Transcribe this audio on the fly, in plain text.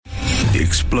The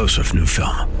explosive new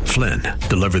film, Flynn,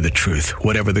 deliver the truth,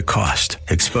 whatever the cost,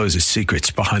 exposes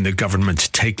secrets behind the government's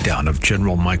takedown of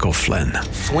General Michael Flynn.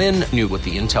 Flynn knew what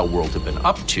the intel world had been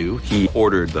up to. He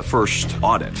ordered the first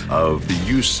audit of the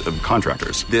use of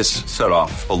contractors. This set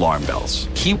off alarm bells.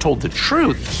 He told the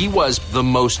truth. He was the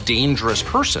most dangerous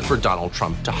person for Donald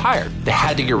Trump to hire. They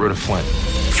had to get rid of Flynn.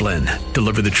 Flynn,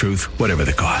 deliver the truth, whatever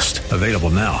the cost. Available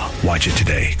now. Watch it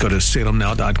today. Go to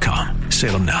salemnow.com.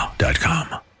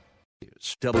 salemnow.com.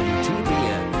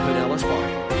 WTBN, Pinellas Park.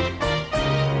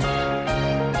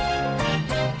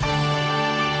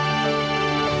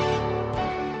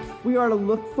 We are to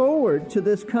look forward to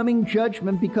this coming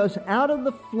judgment, because out of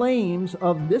the flames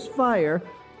of this fire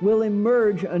will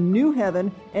emerge a new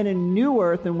heaven and a new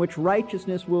earth in which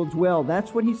righteousness will dwell.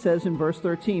 That's what he says in verse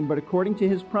 13. But according to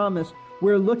his promise,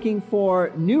 we're looking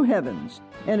for new heavens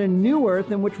and a new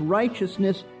earth in which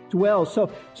righteousness dwells.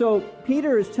 So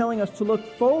Peter is telling us to look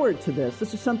forward to this.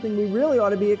 This is something we really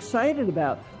ought to be excited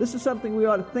about. This is something we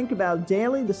ought to think about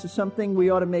daily. This is something we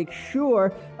ought to make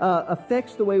sure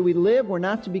affects the way we live. We're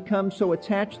not to become so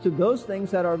attached to those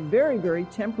things that are very, very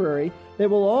temporary. They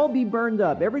will all be burned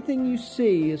up. Everything you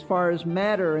see as far as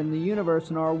matter in the universe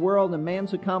and our world and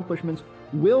man's accomplishments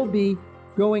will be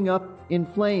going up in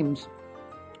flames.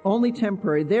 Only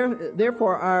temporary.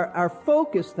 Therefore, our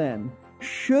focus then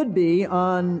should be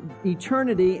on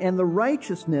eternity and the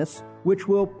righteousness which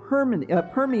will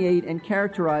permeate and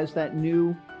characterize that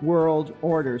new world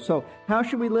order. So how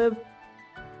should we live?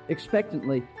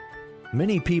 Expectantly.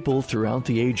 Many people throughout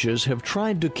the ages have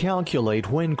tried to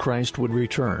calculate when Christ would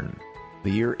return.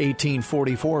 The year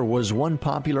 1844 was one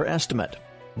popular estimate.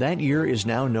 That year is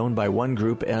now known by one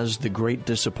group as the Great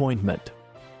Disappointment.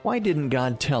 Why didn't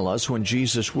God tell us when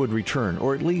Jesus would return,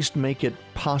 or at least make it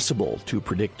possible to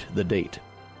predict the date?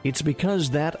 It's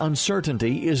because that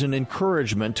uncertainty is an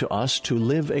encouragement to us to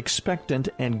live expectant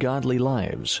and godly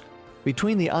lives.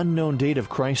 Between the unknown date of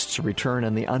Christ's return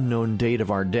and the unknown date of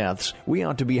our deaths, we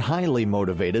ought to be highly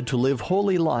motivated to live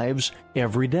holy lives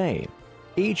every day.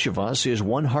 Each of us is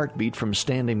one heartbeat from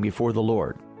standing before the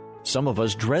Lord. Some of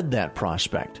us dread that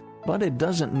prospect, but it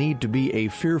doesn't need to be a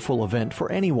fearful event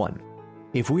for anyone.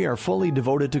 If we are fully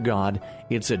devoted to God,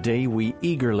 it's a day we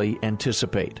eagerly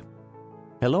anticipate.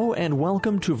 Hello and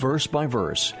welcome to Verse by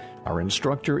Verse. Our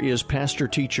instructor is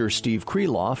Pastor-Teacher Steve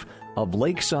Kreloff of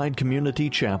Lakeside Community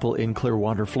Chapel in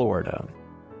Clearwater, Florida.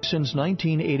 Since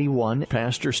 1981,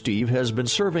 Pastor Steve has been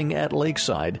serving at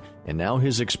Lakeside, and now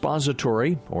his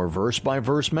expository or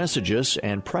verse-by-verse messages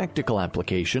and practical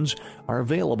applications are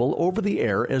available over the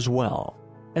air as well.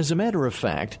 As a matter of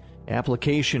fact,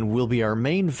 application will be our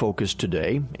main focus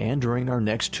today and during our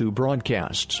next two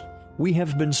broadcasts. We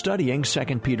have been studying 2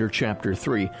 Peter chapter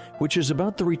 3, which is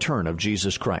about the return of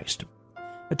Jesus Christ.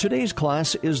 Today's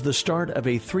class is the start of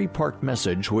a three-part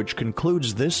message which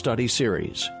concludes this study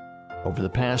series. Over the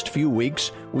past few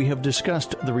weeks, we have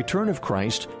discussed the return of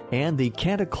Christ and the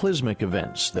cataclysmic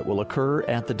events that will occur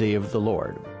at the day of the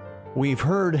Lord. We've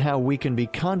heard how we can be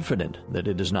confident that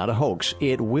it is not a hoax,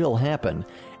 it will happen,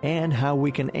 and how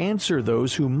we can answer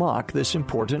those who mock this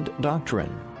important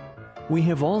doctrine. We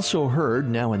have also heard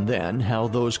now and then how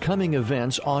those coming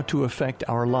events ought to affect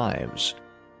our lives.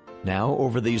 Now,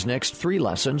 over these next three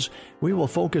lessons, we will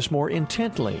focus more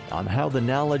intently on how the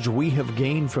knowledge we have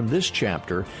gained from this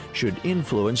chapter should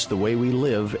influence the way we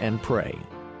live and pray.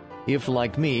 If,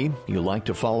 like me, you like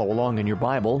to follow along in your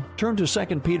Bible, turn to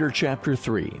 2 Peter chapter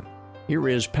 3. Here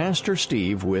is Pastor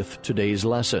Steve with today's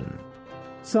lesson.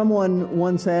 Someone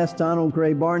once asked Donald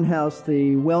Gray Barnhouse,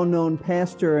 the well-known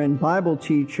pastor and Bible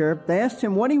teacher, they asked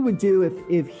him what he would do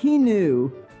if he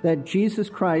knew that Jesus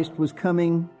Christ was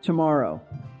coming tomorrow.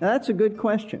 Now, that's a good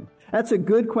question. That's a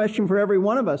good question for every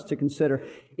one of us to consider.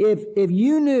 If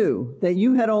you knew that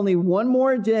you had only one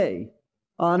more day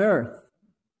on earth,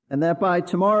 and that by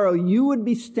tomorrow you would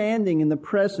be standing in the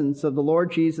presence of the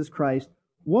Lord Jesus Christ,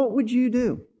 what would you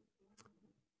do?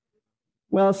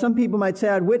 Well, some people might say,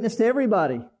 I'd witness to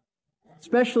everybody,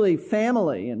 especially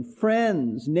family and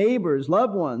friends, neighbors,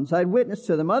 loved ones. I'd witness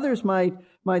to them. Others might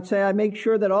say, I'd make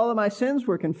sure that all of my sins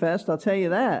were confessed. I'll tell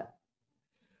you that.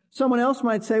 Someone else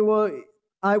might say, well,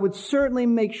 I would certainly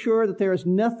make sure that there is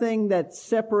nothing that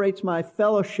separates my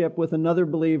fellowship with another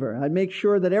believer. I'd make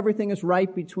sure that everything is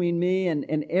right between me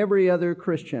and every other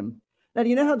Christian. Now, do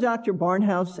you know how Dr.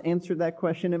 Barnhouse answered that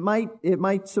question? It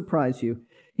might surprise you.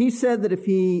 He said that if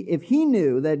he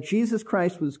knew that Jesus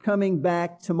Christ was coming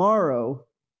back tomorrow,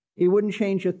 he wouldn't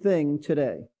change a thing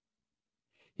today.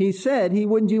 He said he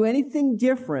wouldn't do anything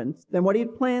different than what he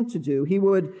had planned to do. He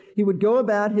would go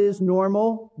about his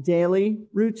normal daily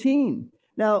routine.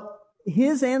 Now,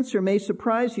 his answer may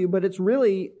surprise you, but it's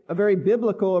really a very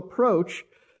biblical approach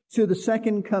to the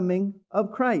second coming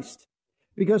of Christ.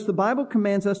 Because the Bible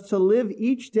commands us to live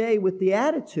each day with the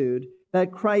attitude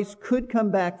that Christ could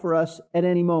come back for us at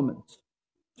any moment.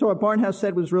 So what Barnhouse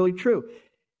said was really true.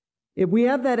 If we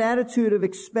have that attitude of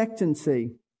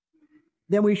expectancy,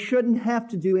 then we shouldn't have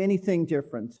to do anything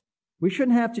different. We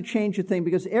shouldn't have to change a thing,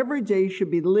 because every day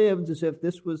should be lived as if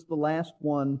this was the last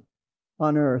one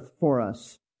on earth for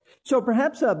us. So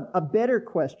perhaps a better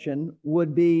question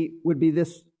would be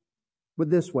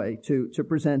this way to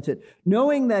present it.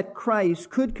 Knowing that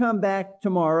Christ could come back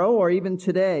tomorrow or even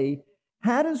today,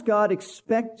 how does God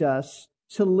expect us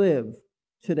to live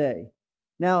today?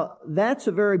 Now, that's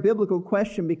a very biblical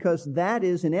question, because that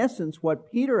is, in essence,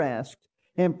 what Peter asked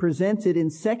and presented in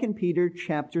 2 Peter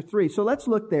chapter 3. So let's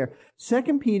look there.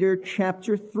 2 Peter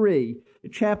chapter 3. The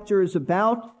chapter is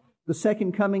about the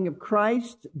second coming of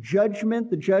Christ, judgment,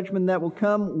 the judgment that will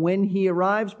come when he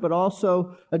arrives, but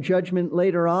also a judgment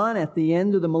later on at the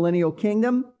end of the millennial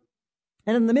kingdom.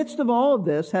 And in the midst of all of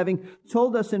this, having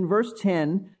told us in verse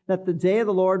 10 that the day of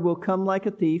the Lord will come like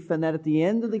a thief, and that at the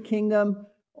end of the kingdom,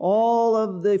 all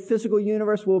of the physical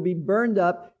universe will be burned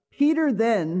up, Peter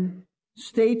then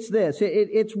states this.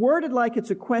 It's worded like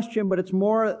it's a question, but it's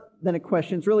more than a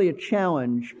question. It's really a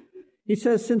challenge. He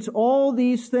says, since all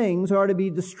these things are to be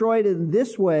destroyed in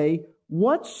this way,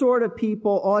 what sort of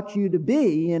people ought you to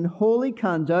be in holy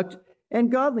conduct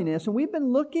and godliness? And we've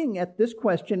been looking at this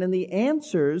question and the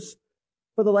answers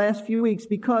for the last few weeks,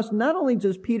 because not only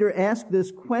does Peter ask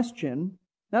this question,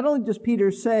 not only does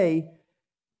Peter say,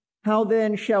 how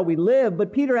then shall we live?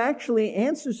 But Peter actually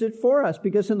answers it for us,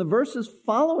 because in the verses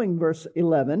following verse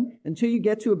 11, until you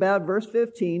get to about verse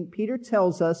 15, Peter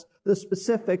tells us the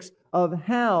specifics of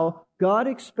how God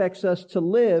expects us to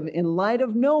live in light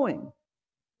of knowing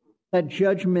that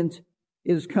judgment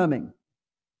is coming.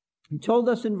 He told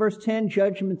us in verse 10,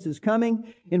 judgment is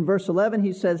coming. In verse 11,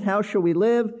 he says, how shall we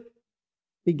live?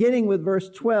 Beginning with verse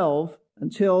 12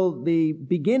 until the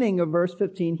beginning of verse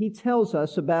 15, he tells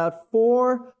us about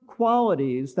 4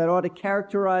 qualities that ought to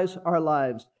characterize our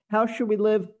lives. How should we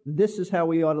live? This is how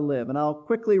we ought to live. And I'll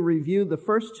quickly review the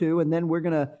first 2, and then we're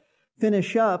going to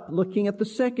finish up looking at the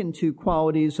second 2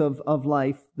 qualities of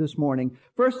life this morning.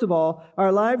 First of all,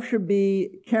 our lives should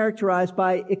be characterized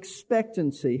by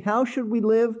expectancy. How should we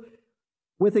live?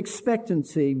 With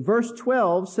expectancy. Verse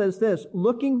 12 says this,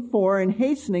 looking for and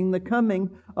hastening the coming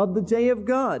of the day of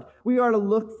God. We are to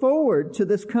look forward to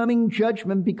this coming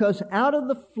judgment, because out of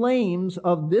the flames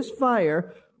of this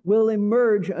fire will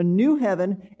emerge a new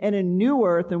heaven and a new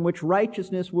earth in which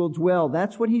righteousness will dwell.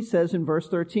 That's what he says in verse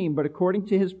 13. But according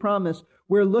to his promise,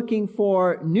 we're looking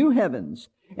for new heavens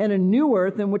and a new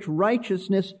earth in which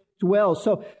righteousness dwells.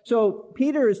 So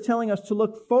Peter is telling us to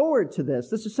look forward to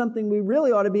this. This is something we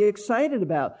really ought to be excited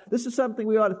about. This is something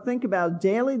we ought to think about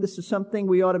daily. This is something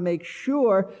we ought to make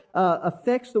sure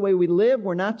affects the way we live.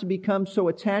 We're not to become so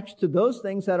attached to those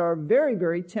things that are very,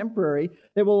 very temporary.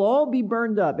 They will all be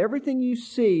burned up. Everything you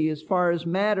see as far as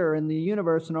matter in the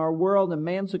universe and our world and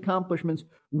man's accomplishments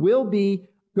will be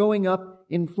going up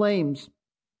in flames.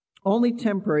 Only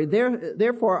temporary.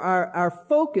 Therefore, our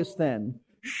focus then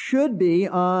should be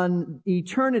on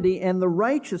eternity and the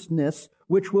righteousness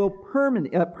which will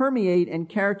permeate and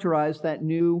characterize that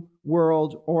new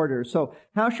world order. So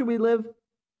how should we live?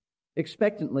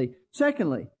 Expectantly.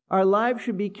 Secondly, our lives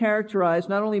should be characterized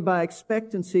not only by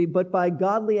expectancy, but by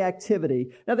godly activity.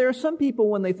 Now, there are some people,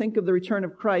 when they think of the return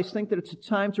of Christ, think that it's a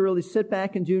time to really sit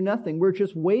back and do nothing. We're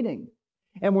just waiting.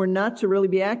 And we're not to really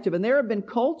be active. And there have been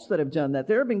cults that have done that.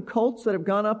 There have been cults that have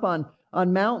gone up on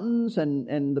mountains,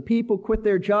 and the people quit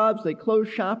their jobs, they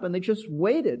closed shop, and they just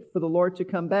waited for the Lord to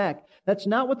come back. That's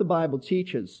not what the Bible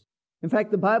teaches. In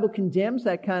fact, the Bible condemns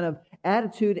that kind of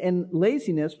attitude and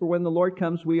laziness. For when the Lord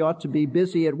comes, we ought to be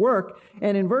busy at work.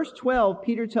 And in verse 12,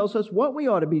 Peter tells us what we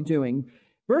ought to be doing.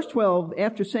 Verse 12,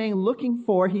 after saying looking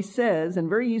for, he says, and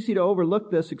very easy to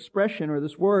overlook this expression or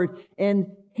this word, and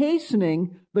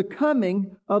hastening the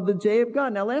coming of the day of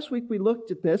God. Now, last week we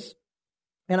looked at this,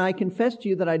 and I confess to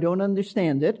you that I don't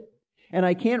understand it, and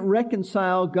I can't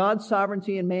reconcile God's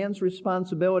sovereignty and man's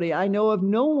responsibility. I know of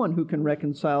no one who can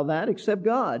reconcile that except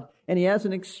God, and he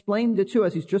hasn't explained it to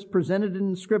us. He's just presented it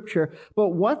in Scripture. But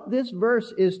what this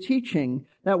verse is teaching,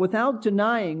 that without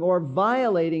denying or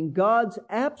violating God's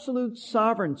absolute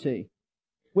sovereignty,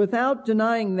 without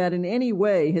denying that in any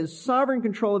way, his sovereign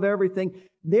control of everything,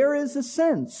 there is a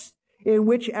sense in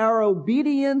which our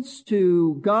obedience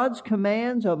to God's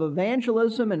commands of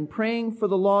evangelism and praying for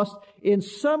the lost in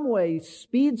some way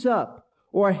speeds up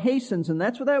or hastens, and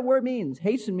that's what that word means.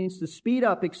 Hasten means to speed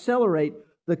up, accelerate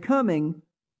the coming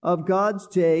of God's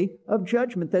day of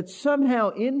judgment, that somehow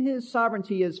in His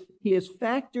sovereignty He has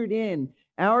factored in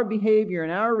our behavior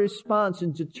and our response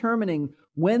in determining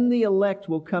when the elect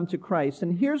will come to Christ.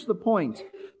 And here's the point.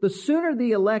 The sooner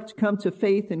the elect come to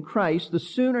faith in Christ, the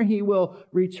sooner He will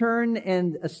return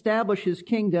and establish His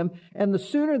kingdom. And the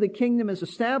sooner the kingdom is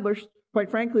established,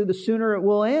 quite frankly, the sooner it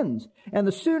will end. And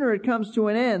the sooner it comes to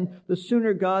an end, the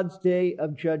sooner God's day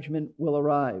of judgment will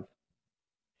arrive.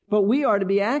 But we are to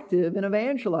be active in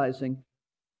evangelizing.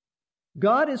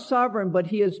 God is sovereign, but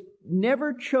He has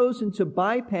never chosen to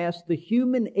bypass the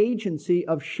human agency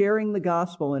of sharing the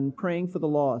gospel and praying for the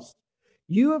lost.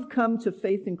 You have come to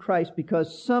faith in Christ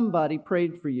because somebody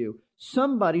prayed for you.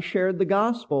 Somebody shared the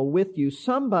gospel with you.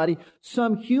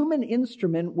 Some human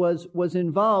instrument was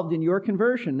involved in your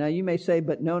conversion. Now you may say,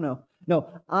 but no,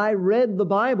 I read the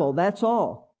Bible, that's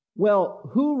all. Well,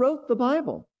 who wrote the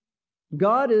Bible?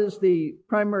 God is the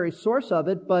primary source of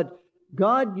it, but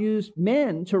God used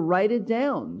men to write it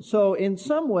down. So in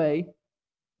some way,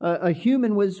 a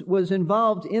human was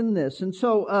involved in this. And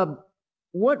so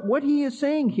what he is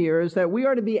saying here is that we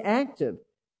are to be active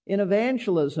in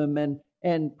evangelism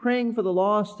and praying for the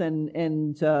lost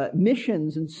and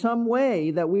missions in some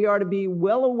way, that we are to be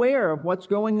well aware of what's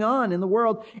going on in the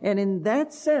world. And in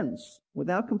that sense,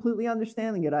 without completely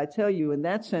understanding it, I tell you, in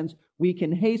that sense, we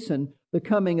can hasten the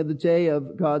coming of the day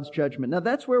of God's judgment. Now,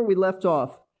 that's where we left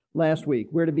off last week.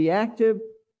 We're to be active,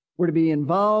 we're to be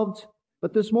involved,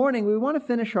 but this morning we want to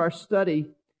finish our study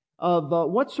of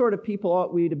what sort of people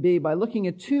ought we to be by looking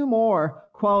at two more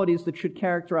qualities that should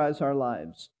characterize our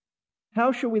lives.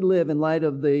 How should we live in light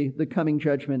of the coming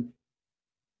judgment?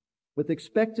 With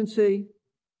expectancy,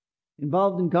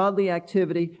 involved in godly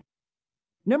activity.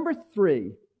 Number 3,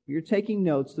 if you're taking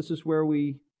notes, this is where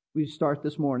we start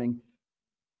this morning.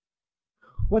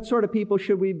 What sort of people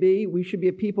should we be? We should be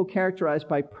a people characterized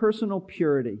by personal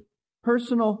purity.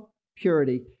 Personal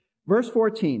purity. Verse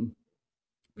 14,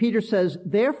 Peter says,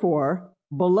 "Therefore,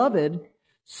 beloved,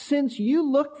 since you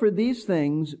look for these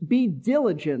things, be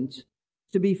diligent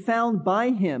to be found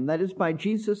by Him," that is by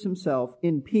Jesus Himself,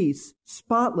 "in peace,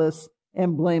 spotless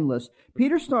and blameless."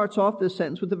 Peter starts off this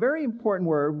sentence with a very important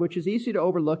word, which is easy to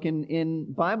overlook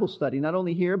in Bible study, not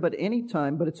only here, but any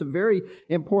time, but it's a very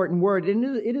important word. And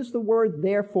it is the word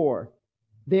therefore.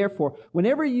 Therefore.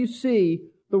 Whenever you see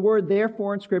the word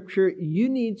therefore in Scripture, you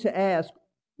need to ask,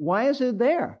 why is it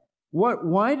there? What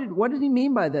did he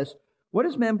mean by this? What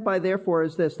is meant by therefore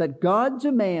is this, that God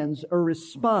demands a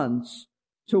response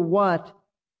to what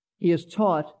He has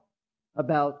taught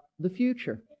about the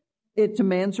future. It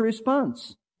demands a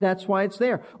response. That's why it's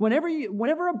there.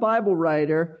 Whenever a Bible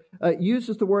writer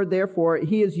uses the word therefore,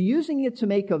 he is using it to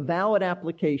make a valid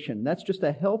application. That's just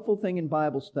a helpful thing in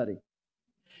Bible study.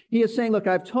 He is saying, look,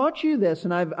 I've taught you this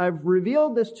and I've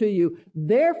revealed this to you.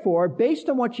 Therefore, based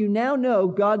on what you now know,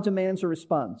 God demands a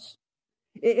response.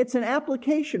 It's an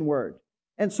application word.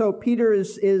 And so Peter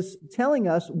is telling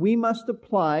us we must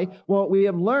apply what we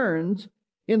have learned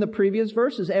in the previous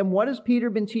verses. And what has Peter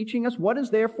been teaching us? What does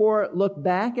therefore look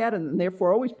back at, and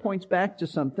therefore always points back to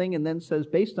something and then says,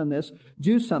 based on this,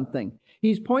 do something.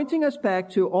 He's pointing us back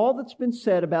to all that's been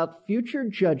said about future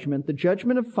judgment, the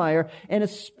judgment of fire, and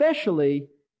especially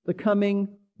the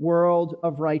coming world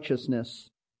of righteousness.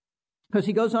 Because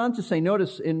he goes on to say,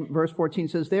 notice in verse 14,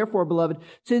 says, "Therefore, beloved,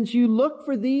 since you look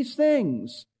for these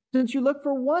things," since you look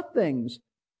for what things?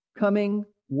 Coming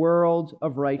world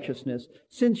of righteousness.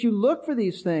 Since you look for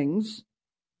these things,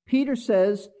 Peter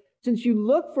says, since you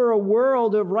look for a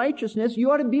world of righteousness, you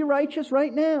ought to be righteous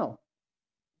right now.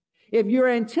 If you're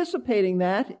anticipating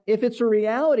that, if it's a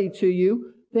reality to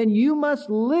you, then you must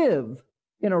live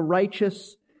in a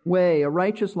righteous way, a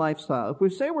righteous lifestyle. If we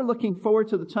say we're looking forward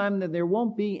to the time that there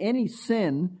won't be any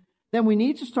sin, then we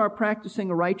need to start practicing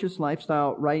a righteous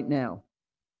lifestyle right now.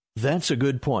 That's a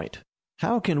good point.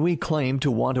 How can we claim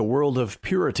to want a world of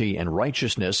purity and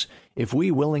righteousness if we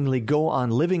willingly go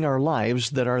on living our lives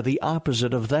that are the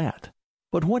opposite of that?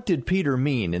 But what did Peter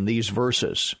mean in these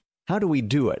verses? How do we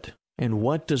do it? And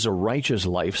what does a righteous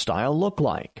lifestyle look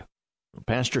like?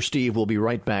 Pastor Steve will be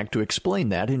right back to explain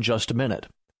that in just a minute.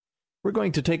 We're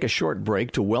going to take a short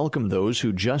break to welcome those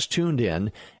who just tuned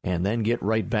in and then get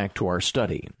right back to our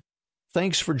study.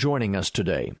 Thanks for joining us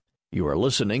today. You are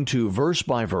listening to Verse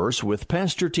by Verse with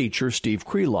pastor-teacher Steve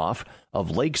Kreloff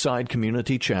of Lakeside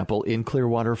Community Chapel in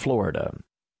Clearwater, Florida.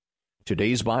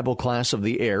 Today's Bible class of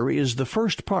the air is the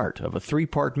first part of a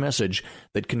 3-part message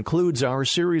that concludes our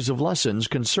series of lessons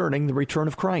concerning the return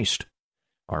of Christ.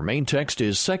 Our main text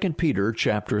is 2 Peter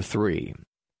chapter 3.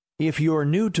 If you're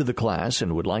new to the class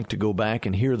and would like to go back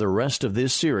and hear the rest of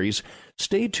this series,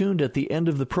 stay tuned at the end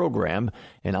of the program,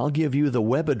 and I'll give you the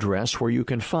web address where you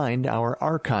can find our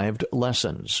archived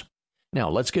lessons.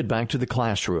 Now, let's get back to the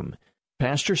classroom.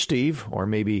 Pastor Steve, or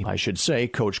maybe I should say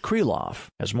Coach Kreloff,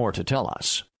 has more to tell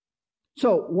us.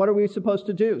 So, what are we supposed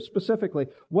to do specifically?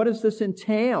 What does this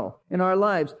entail in our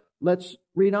lives? Let's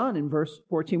read on in verse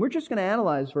 14. We're just going to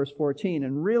analyze verse 14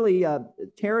 and really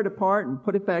tear it apart and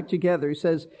put it back together. He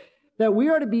says that we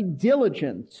are to be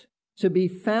diligent to be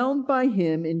found by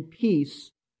Him in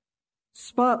peace,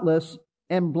 spotless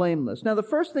and blameless. Now, the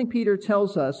first thing Peter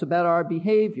tells us about our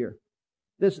behavior,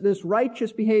 this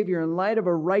righteous behavior in light of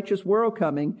a righteous world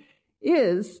coming,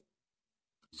 is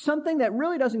something that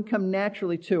really doesn't come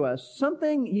naturally to us.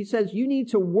 Something, he says, you need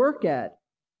to work at.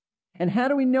 And how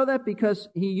do we know that? Because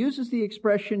he uses the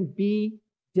expression, be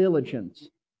diligent.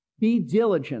 Be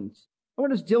diligent. What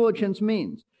does diligence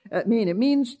mean? It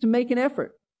means to make an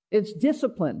effort. It's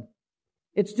discipline.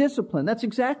 It's discipline. That's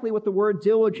exactly what the word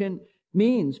diligent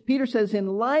means. Peter says, in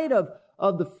light of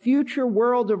the future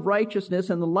world of righteousness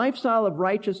and the lifestyle of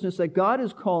righteousness that God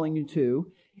is calling you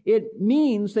to, it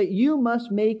means that you must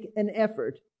make an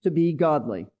effort to be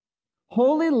godly.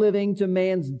 Holy living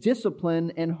demands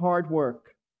discipline and hard work.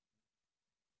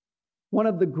 One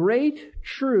of the great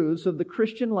truths of the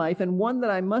Christian life, and one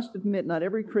that I must admit not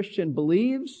every Christian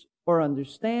believes or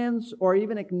understands or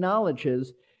even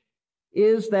acknowledges,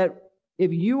 is that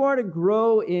if you are to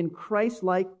grow in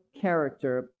Christ-like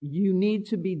character, you need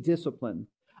to be disciplined.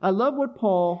 I love what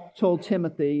Paul told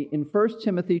Timothy in 1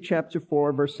 Timothy chapter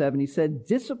 4, verse 7. He said,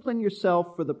 discipline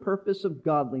yourself for the purpose of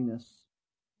godliness.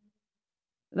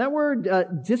 That word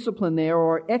discipline there,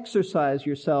 or exercise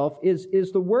yourself,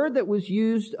 is the word that was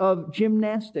used of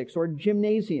gymnastics or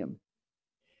gymnasium.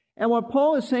 And what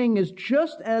Paul is saying is,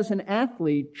 just as an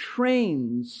athlete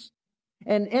trains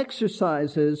and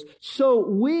exercises, so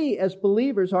we as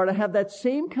believers are to have that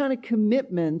same kind of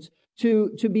commitment to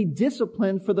be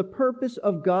disciplined for the purpose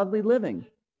of godly living.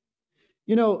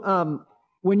 You know,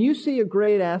 when you see a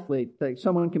great athlete, like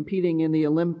someone competing in the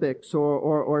Olympics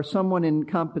or someone in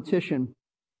competition,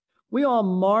 we all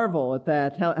marvel at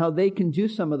that, how they can do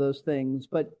some of those things,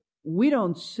 but we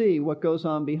don't see what goes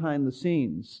on behind the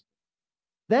scenes.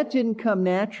 That didn't come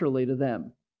naturally to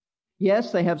them.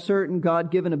 Yes, they have certain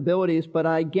God-given abilities, but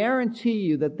I guarantee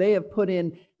you that they have put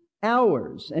in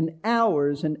hours and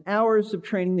hours and hours of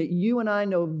training that you and I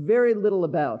know very little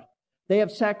about. They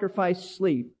have sacrificed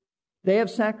sleep. They have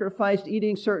sacrificed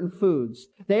eating certain foods.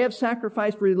 They have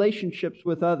sacrificed relationships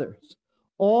with others,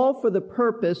 all for the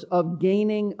purpose of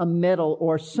gaining a medal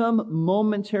or some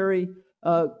momentary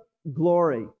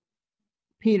glory.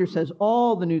 Peter says,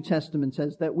 all the New Testament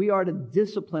says that we are to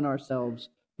discipline ourselves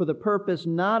for the purpose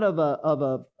not of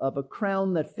a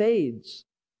crown that fades,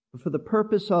 but for the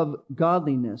purpose of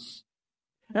godliness.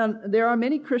 And there are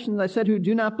many Christians, I said, who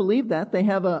do not believe that. They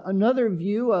have another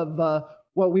view of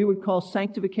what we would call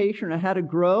sanctification or how to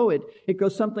grow. It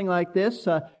goes something like this,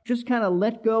 just kind of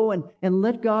let go and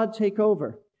let God take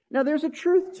over. Now, there's a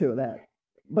truth to that,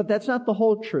 but that's not the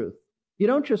whole truth. You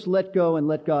don't just let go and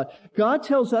let God. God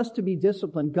tells us to be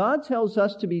disciplined. God tells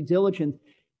us to be diligent.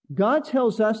 God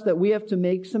tells us that we have to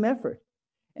make some effort.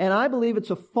 And I believe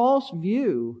it's a false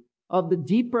view of the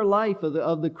deeper life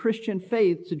of the Christian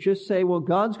faith to just say, well,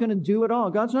 God's going to do it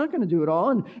all. God's not going to do it all.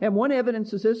 And one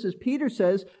evidence is this, as Peter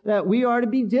says, that we are to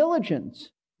be diligent.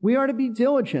 We are to be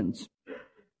diligent.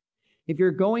 If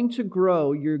you're going to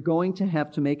grow, you're going to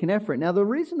have to make an effort. Now, the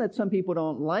reason that some people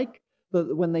don't like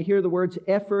when they hear the words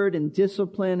effort and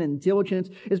discipline and diligence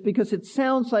is because it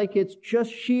sounds like it's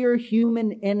just sheer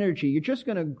human energy. You're just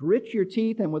going to grit your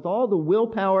teeth, and with all the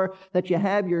willpower that you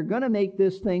have, you're going to make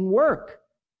this thing work.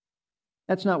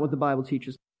 That's not what the Bible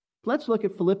teaches. Let's look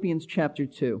at Philippians chapter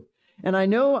 2. And I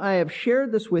know I have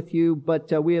shared this with you,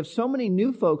 but we have so many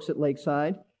new folks at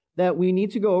Lakeside that we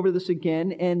need to go over this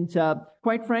again. And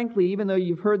quite frankly, even though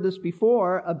you've heard this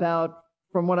before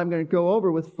from what I'm going to go over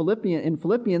with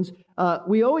Philippians,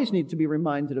 we always need to be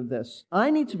reminded of this.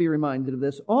 I need to be reminded of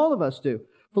this. All of us do.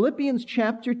 Philippians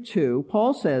chapter 2,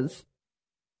 Paul says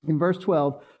in verse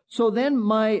 12, so then,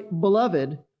 my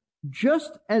beloved,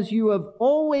 just as you have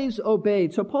always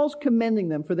obeyed. So Paul's commending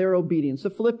them for their obedience. The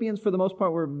Philippians, for the most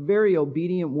part, were a very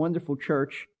obedient, wonderful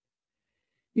church.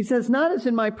 He says, not as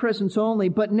in my presence only,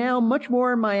 but now much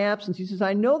more in my absence. He says,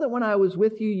 I know that when I was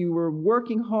with you, you were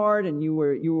working hard and you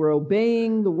were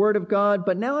obeying the word of God,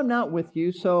 but now I'm not with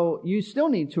you, so you still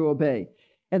need to obey.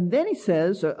 And then he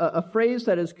says, a phrase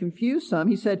that has confused some,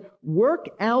 he said, work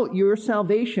out your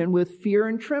salvation with fear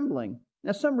and trembling.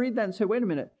 Now some read that and say, wait a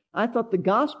minute, I thought the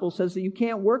gospel says that you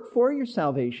can't work for your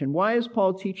salvation. Why is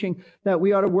Paul teaching that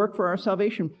we ought to work for our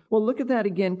salvation? Well, look at that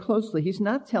again closely. He's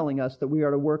not telling us that we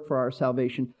are to work for our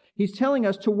salvation. He's telling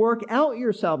us to work out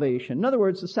your salvation. In other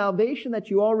words, the salvation that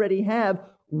you already have,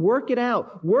 work it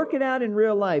out. Work it out in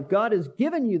real life. God has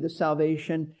given you the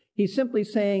salvation. He's simply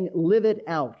saying, live it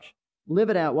out. Live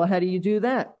it out. Well, how do you do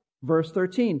that? Verse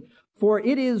 13. For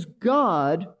it is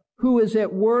God who is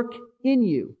at work in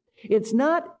you. It's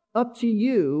not up to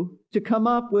you to come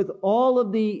up with all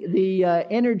of the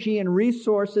energy and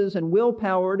resources and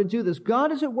willpower to do this.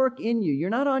 God is at work in you. You're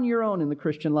not on your own in the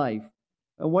Christian life.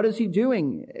 What is he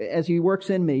doing as he works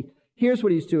in me? Here's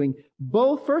what he's doing.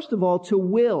 Both, first of all, to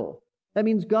will. That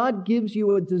means God gives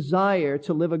you a desire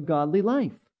to live a godly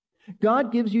life.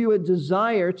 God gives you a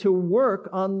desire to work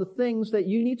on the things that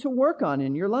you need to work on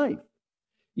in your life.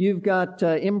 You've got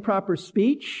improper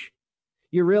speech.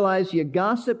 You realize you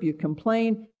gossip, you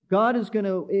complain. God is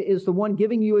the one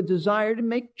giving you a desire to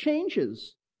make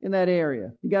changes in that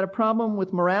area. You got a problem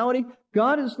with morality?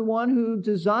 God is the one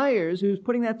who's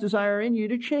putting that desire in you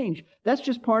to change. That's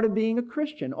just part of being a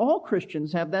Christian. All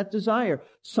Christians have that desire.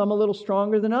 Some a little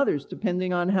stronger than others,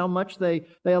 depending on how much they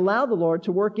allow the Lord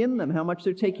to work in them, how much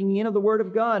they're taking in of the Word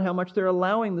of God, how much they're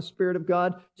allowing the Spirit of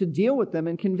God to deal with them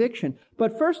in conviction.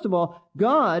 But first of all,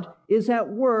 God is at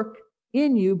work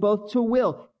in you both to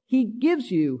will. He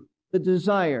gives you the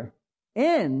desire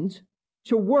and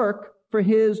to work for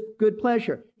His good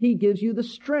pleasure. He gives you the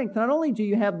strength. Not only do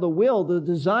you have the will, the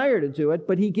desire to do it,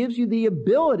 but He gives you the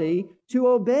ability to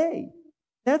obey.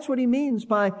 That's what He means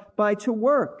by to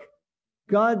work.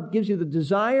 God gives you the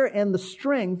desire and the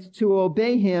strength to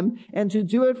obey Him and to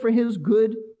do it for His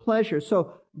good pleasure.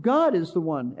 So God is the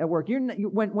one at work.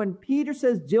 When Peter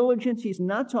says diligence, he's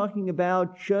not talking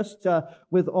about just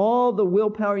with all the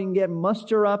willpower you can get,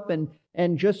 muster up and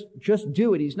just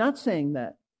do it. He's not saying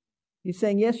that. He's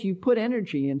saying, yes, you put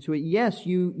energy into it. Yes,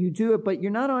 you do it, but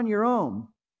you're not on your own.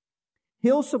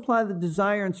 He'll supply the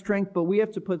desire and strength, but we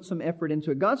have to put some effort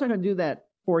into it. God's not going to do that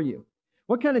for you.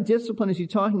 What kind of discipline is he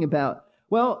talking about?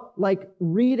 Well, like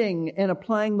reading and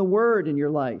applying the Word in your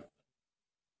life.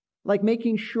 Like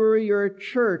making sure you're at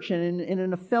church and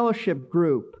in a fellowship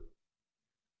group.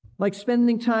 Like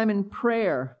spending time in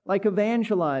prayer. Like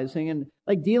evangelizing and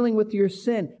like dealing with your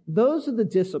sin. Those are the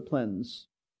disciplines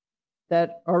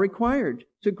that are required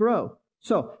to grow.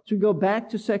 So, to go back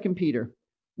to 2 Peter,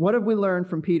 what have we learned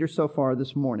from Peter so far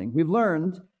this morning? We've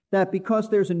learned that because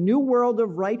there's a new world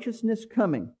of righteousness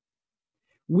coming,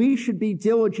 we should be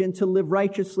diligent to live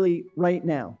righteously right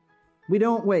now. We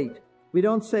don't wait. We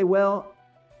don't say, well,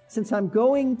 since I'm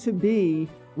going to be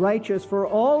righteous for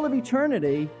all of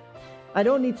eternity, I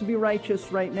don't need to be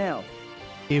righteous right now.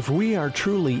 If we are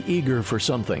truly eager for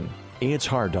something, it's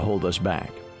hard to hold us back.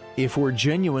 If we're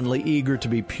genuinely eager to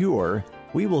be pure,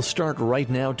 we will start right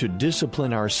now to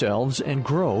discipline ourselves and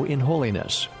grow in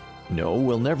holiness. No,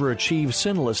 we'll never achieve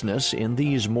sinlessness in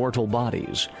these mortal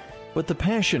bodies, but the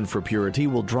passion for purity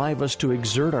will drive us to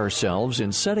exert ourselves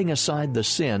in setting aside the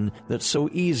sin that so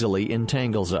easily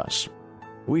entangles us.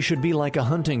 We should be like a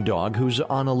hunting dog who's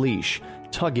on a leash,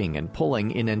 tugging and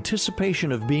pulling in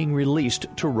anticipation of being released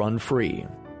to run free.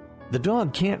 The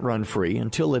dog can't run free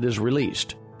until it is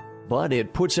released, but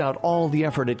it puts out all the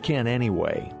effort it can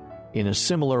anyway. In a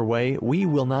similar way, we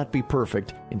will not be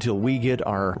perfect until we get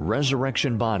our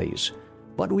resurrection bodies,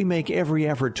 but we make every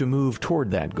effort to move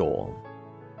toward that goal.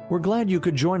 We're glad you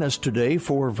could join us today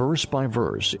for Verse by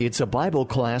Verse. It's a Bible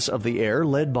class of the air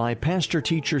led by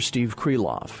pastor-teacher Steve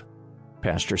Kreloff.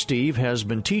 Pastor Steve has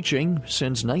been teaching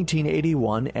since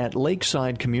 1981 at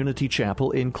Lakeside Community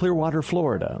Chapel in Clearwater,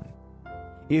 Florida.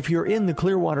 If you're in the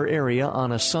Clearwater area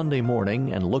on a Sunday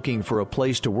morning and looking for a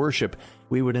place to worship,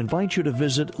 we would invite you to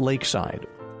visit Lakeside.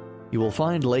 You will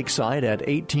find Lakeside at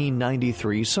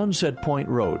 1893 Sunset Point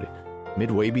Road,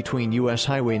 midway between U.S.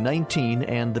 Highway 19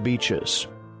 and the beaches.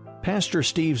 Pastor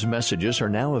Steve's messages are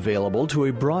now available to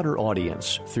a broader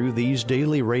audience through these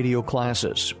daily radio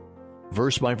classes.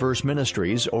 Verse by Verse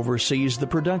Ministries oversees the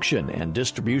production and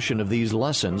distribution of these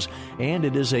lessons, and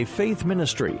it is a faith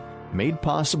ministry made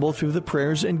possible through the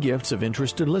prayers and gifts of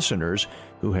interested listeners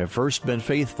who have first been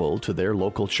faithful to their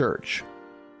local church.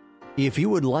 If you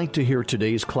would like to hear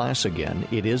today's class again,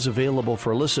 it is available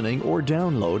for listening or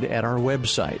download at our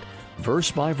website,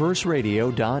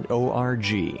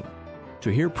 versebyverseradio.org. To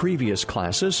hear previous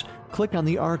classes, click on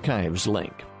the Archives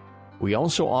link. We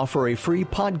also offer a free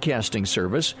podcasting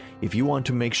service if you want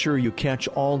to make sure you catch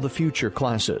all the future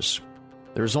classes.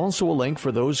 There's also a link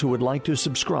for those who would like to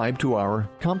subscribe to our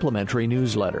complimentary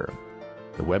newsletter.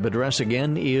 The web address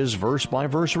again is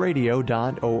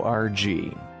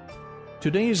versebyverseradio.org.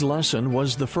 Today's lesson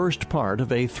was the first part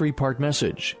of a 3-part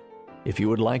message. If you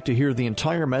would like to hear the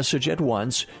entire message at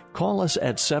once, call us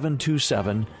at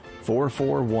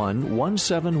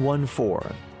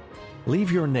 727-441-1714.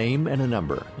 Leave your name and a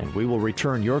number, and we will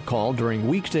return your call during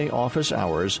weekday office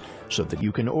hours so that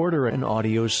you can order an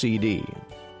audio CD.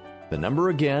 The number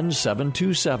again,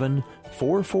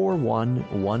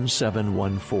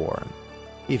 727-441-1714.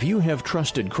 If you have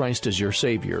trusted Christ as your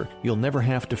Savior, you'll never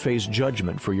have to face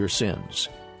judgment for your sins.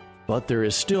 But there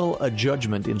is still a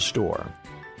judgment in store.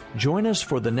 Join us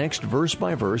for the next verse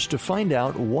by verse to find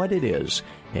out what it is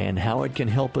and how it can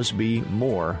help us be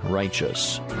more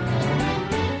righteous.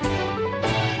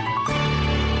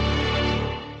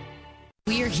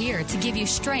 We are here to give you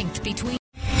strength between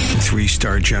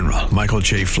 3-star General Michael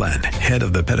J. Flynn, head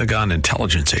of the Pentagon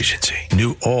Intelligence Agency,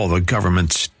 knew all the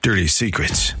government's dirty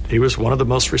secrets. He was one of the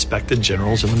most respected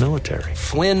generals in the military.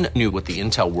 Flynn knew what the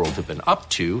intel world had been up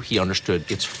to. He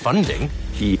understood its funding.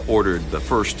 He ordered the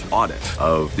first audit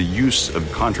of the use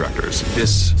of contractors.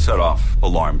 This set off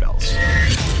alarm bells.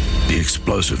 The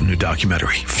explosive new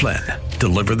documentary, Flynn,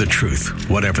 Deliver the Truth,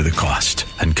 Whatever the Cost,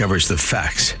 uncovers the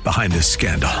facts behind this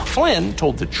scandal. Flynn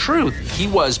told the truth. He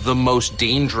was the most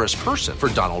dangerous person for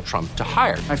Donald Trump to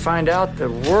hire. I find out the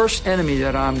worst enemy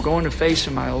that I'm going to face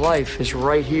in my life is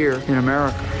right here in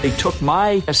America. They took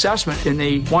my assessment and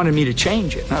they wanted me to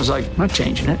change it. And I was like, I'm not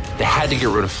changing it. They had to get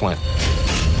rid of Flynn.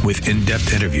 With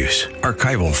in-depth interviews,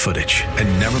 archival footage, and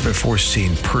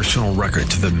never-before-seen personal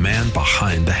records of the man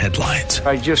behind the headlines.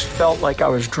 I just felt like I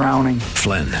was drowning.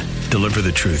 Flynn, Deliver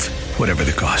the Truth, Whatever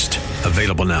the Cost.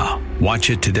 Available now.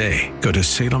 Watch it today. Go to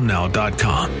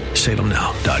salemnow.com.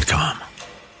 salemnow.com.